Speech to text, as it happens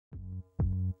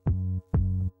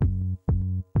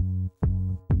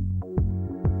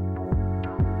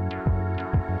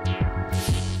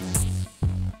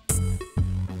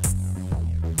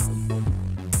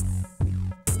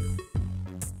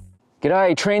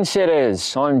G'day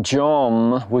trendsetters, I'm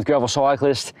John with Gravel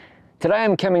Cyclist. Today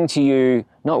I'm coming to you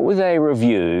not with a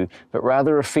review, but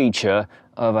rather a feature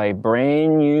of a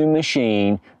brand new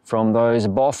machine from those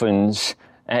boffins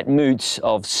at Moots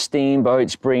of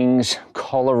Steamboat Springs,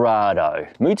 Colorado.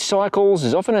 Moots Cycles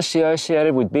is often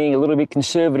associated with being a little bit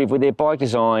conservative with their bike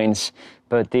designs,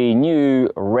 but the new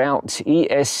Routt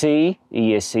ESC,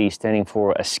 ESC standing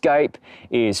for Escape,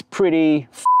 is pretty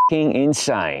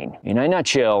insane. In a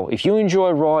nutshell, if you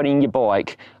enjoy riding your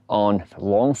bike on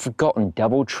long forgotten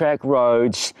double track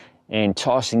roads and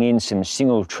tossing in some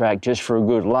single track just for a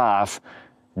good laugh,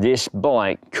 this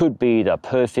bike could be the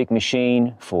perfect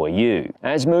machine for you.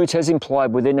 As Moots has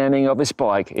implied with the naming of this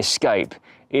bike, Escape,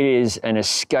 it is an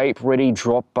escape ready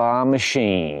drop bar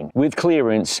machine with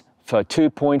clearance for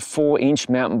 2.4-inch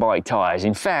mountain bike tires.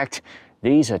 In fact,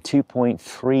 these are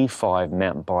 2.35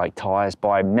 mountain bike tyres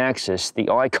by Maxxis, the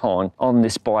icon on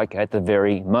this bike at the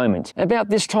very moment. About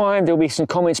this time, there'll be some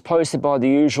comments posted by the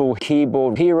usual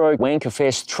keyboard hero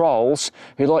wankerfest trolls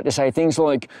who like to say things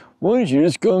like, "Why don't you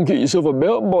just go and get yourself a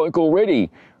mountain bike already?"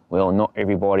 Well, not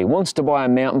everybody wants to buy a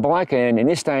mountain bike, and in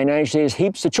this day and age, there's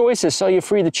heaps of choices, so you're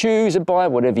free to choose and buy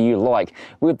whatever you like.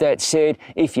 With that said,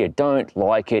 if you don't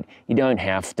like it, you don't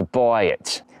have to buy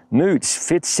it. Moots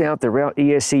fits out the Routt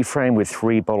ESC frame with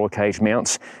 3 bottle cage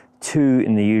mounts, 2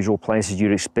 in the usual places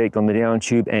you'd expect on the down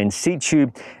tube and seat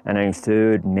tube, and a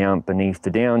 3rd mount beneath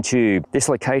the down tube. This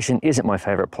location isn't my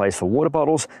favourite place for water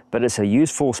bottles, but it's a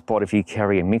useful spot if you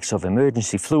carry a mix of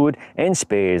emergency fluid and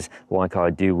spares like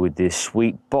I do with this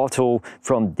sweet bottle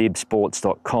from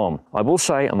dibsports.com. I will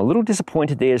say I'm a little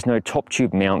disappointed there's no top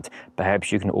tube mount.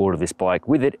 Perhaps you can order this bike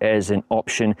with it as an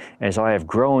option, as I have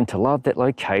grown to love that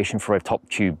location for a top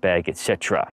tube bag,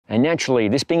 etc. And naturally,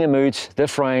 this being a Moots, the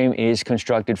frame is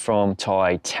constructed from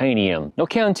titanium. Not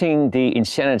counting the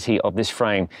insanity of this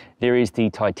frame, there is the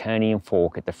titanium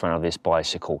fork at the front of this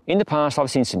bicycle. In the past, I've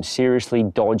seen some seriously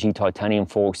dodgy titanium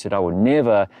forks that I would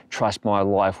never trust my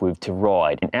life with to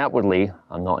ride. And outwardly,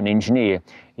 I'm not an engineer,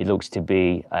 it looks to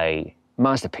be a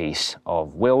masterpiece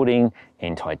of welding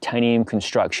and titanium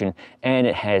construction, and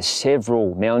it has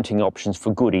several mounting options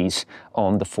for goodies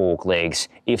on the fork legs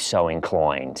if so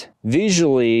inclined.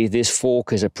 Visually, this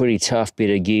fork is a pretty tough bit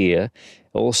of gear.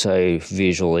 Also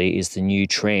visually is the new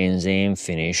Trans Am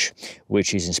finish,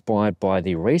 which is inspired by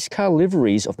the race car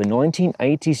liveries of the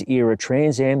 1980s era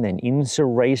Trans Am and IMSA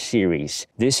race series.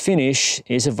 This finish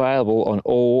is available on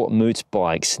all Moots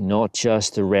bikes, not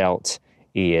just the Routt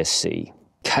ESC.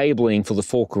 Cabling for the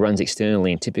fork runs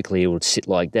externally, and typically it would sit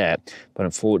like that, but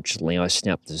unfortunately I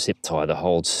snapped the zip tie that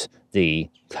holds the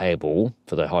cable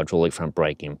for the hydraulic front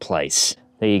brake in place.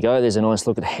 There you go, there's a nice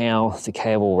look at how the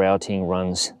cable routing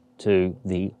runs to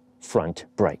the front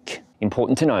brake.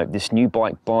 Important to note, this new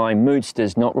bike by Moots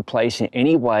does not replace in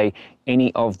any way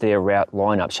any of their Routt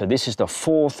lineup. So this is the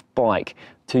 4th bike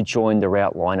to join the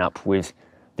Routt lineup, with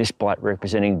this bike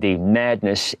representing the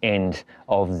madness end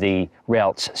of the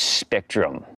Routt's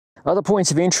spectrum. Other points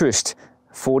of interest: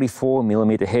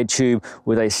 44mm head tube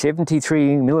with a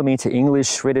 73mm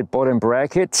English threaded bottom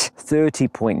bracket,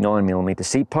 30.9mm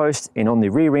seat post, and on the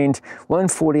rear end,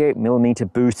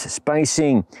 148mm boost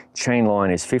spacing. Chain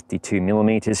line is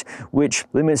 52mm, which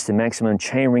limits the maximum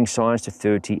chainring size to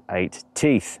 38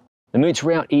 teeth. The Moots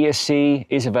Routt ESC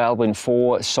is available in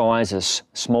 4 sizes: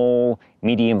 small,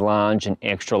 medium, large, and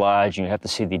extra large. You have to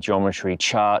see the geometry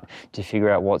chart to figure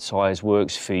out what size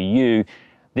works for you.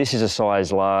 This is a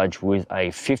size large with a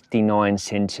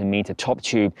 59cm top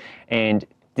tube, and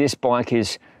this bike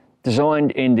is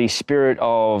designed in the spirit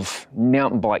of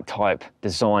mountain bike type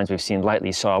designs we've seen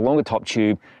lately. So a longer top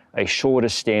tube, a shorter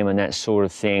stem, and that sort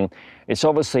of thing. It's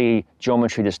obviously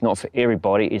geometry that's not for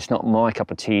everybody. It's not my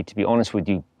cup of tea, to be honest with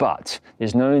you, but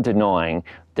there's no denying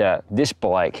that this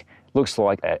bike looks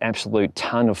like an absolute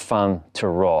ton of fun to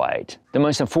ride. The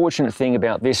most unfortunate thing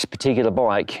about this particular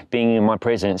bike being in my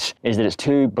presence is that it's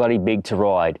too bloody big to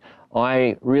ride.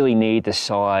 I really need the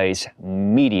size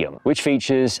medium, which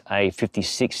features a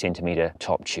 56cm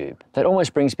top tube. That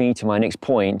almost brings me to my next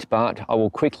point, but I will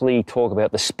quickly talk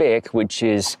about the spec, which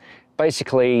is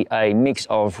basically a mix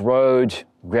of road,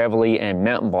 gravelly, and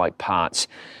mountain bike parts.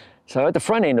 So at the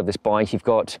front end of this bike, you've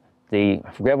got the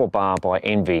gravel bar by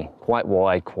Envy, quite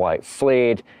wide, quite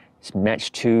flared. It's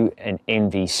matched to an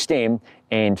Envy stem,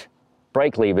 and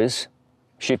brake levers,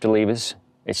 shifter levers,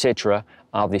 etc.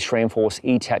 are the SramForce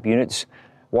E-Tap units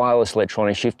wireless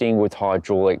electronic shifting with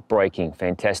hydraulic braking.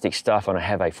 Fantastic stuff, and I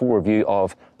have a full review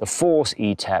of the Force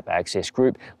E-Tap access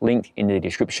group linked in the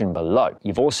description below.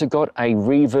 You've also got a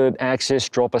reverb access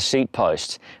dropper seat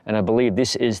post, and I believe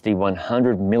this is the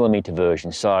 100mm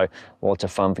version, so lots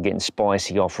of fun for getting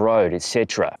spicy off-road,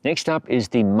 etc. Next up is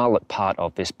the mullet part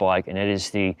of this bike, and it is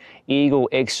the Eagle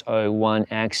X01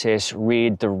 access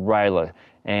rear derailleur,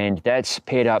 and that's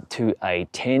paired up to a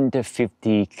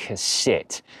 10-50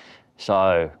 cassette,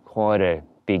 so quite a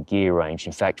big gear range,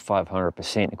 in fact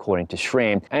 500% according to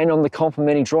SRAM. And on the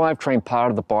complementing drivetrain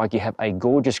part of the bike, you have a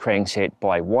gorgeous crankset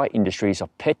by White Industries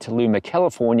of Petaluma,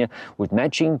 California, with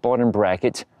matching bottom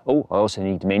brackets. Oh, I also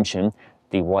need to mention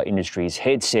the White Industries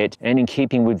headset, and in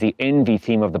keeping with the Envy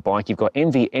theme of the bike, you've got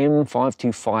Envy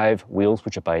M525 wheels,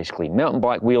 which are basically mountain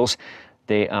bike wheels.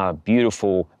 They are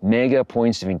beautiful mega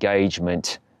points of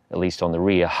engagement, at least on the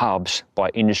rear hubs, by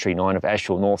Industry 9 of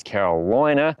Asheville, North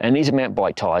Carolina. And these are mountain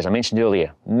bike tires I mentioned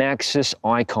earlier. Maxxis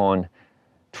Icon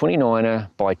 29er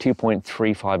by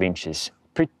 2.35 inches.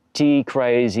 Pretty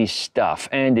crazy stuff,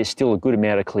 and there's still a good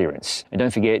amount of clearance. And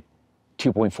don't forget,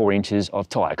 2.4 inches of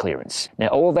tire clearance. Now,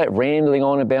 all that rambling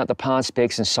on about the part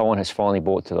specs and so on has finally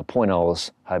brought to the point I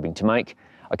was hoping to make.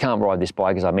 I can't ride this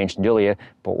bike, as I mentioned earlier,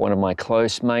 but one of my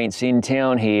close mates in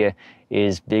town here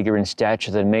is bigger in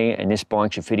stature than me, and this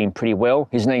bike should fit in pretty well.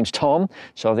 His name's Tom,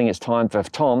 so I think it's time for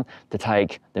Tom to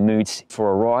take the Moots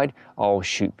for a ride. I'll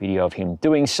shoot video of him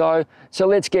doing so. So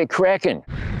let's get cracking.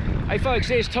 Hey folks,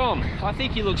 there's Tom. I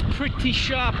think he looks pretty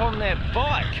sharp on that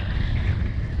bike.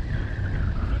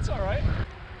 It's all right.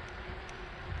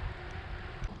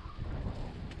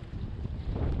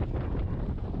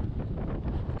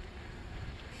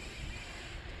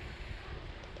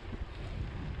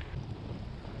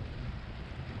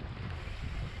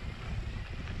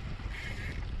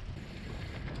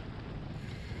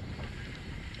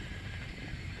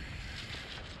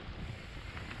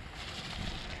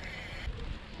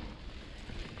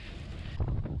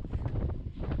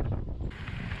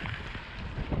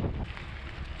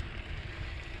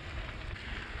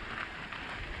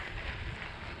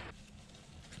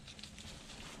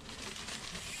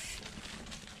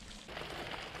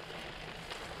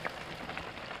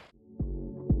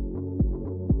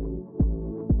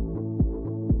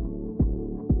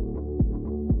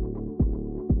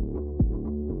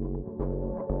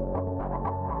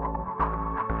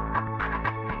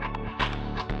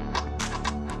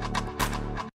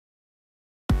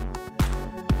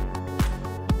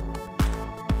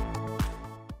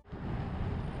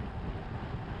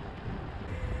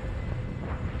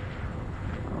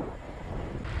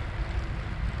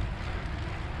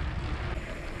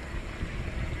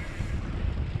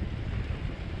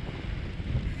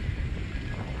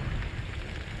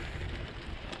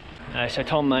 So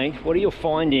Tom, mate, what are your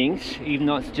findings, even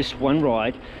though it's just one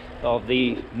ride, of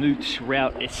the Moots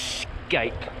Routt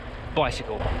Escape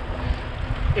bicycle?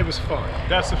 It was fun.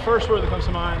 That's the first word that comes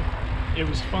to mind. It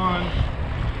was fun.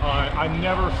 I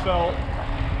never felt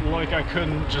like I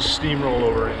couldn't just steamroll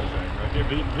over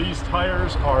anything. Like these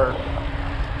tires are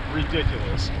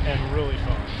ridiculous and really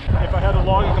fun. If I had to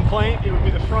log a complaint, it would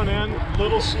be the front end, a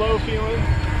little slow feeling,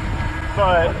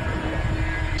 but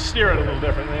steer it a little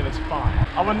differently and it's fine.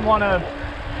 I wouldn't want to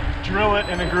drill it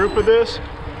in a group with this,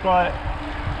 but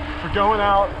for going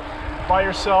out by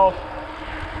yourself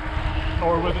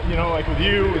or with, you know, like with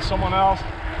you, with someone else,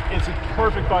 it's a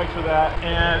perfect bike for that.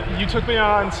 And you took me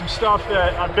on some stuff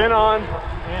that I've been on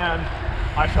and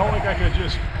I felt like I could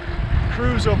just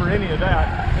cruise over any of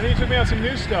that. And then you took me on some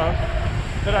new stuff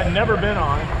that I'd never been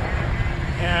on,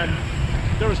 and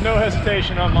there was no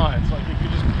hesitation on mine. It's like you could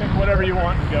just pick whatever you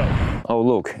want and go. Oh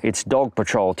look, it's dog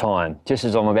patrol time, just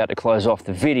as I'm about to close off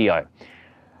the video.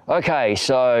 Okay,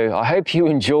 so I hope you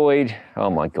enjoyed, oh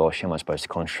my gosh, how am I supposed to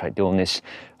concentrate doing this?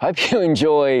 I hope you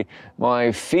enjoy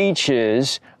my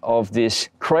features of this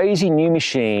crazy new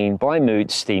machine by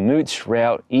Moots, the Moots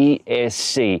Routt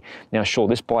ESC. Now sure,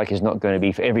 this bike is not going to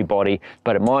be for everybody,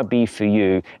 but it might be for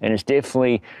you, and it's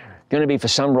definitely going to be for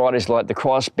some riders like the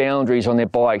cross boundaries on their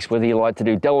bikes, whether you like to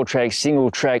do double track,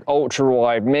 single track, ultra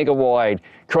wide, mega wide,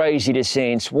 crazy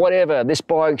descents, whatever. This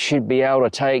bike should be able to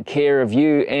take care of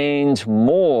you and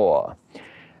more.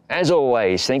 As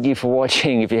always, thank you for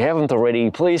watching. If you haven't already,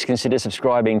 please consider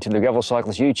subscribing to the Gravel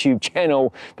Cyclist YouTube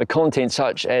channel for content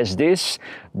such as this,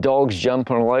 dogs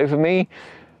jumping all over me,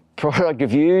 product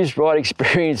reviews, ride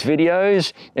experience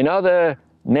videos, and other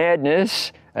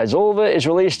madness as all of it is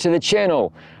released to the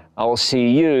channel. I'll see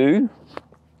you,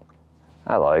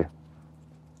 hello,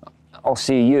 I'll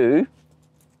see you,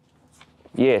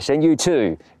 yes, and you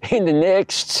too, in the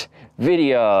next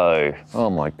video. Oh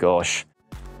my gosh.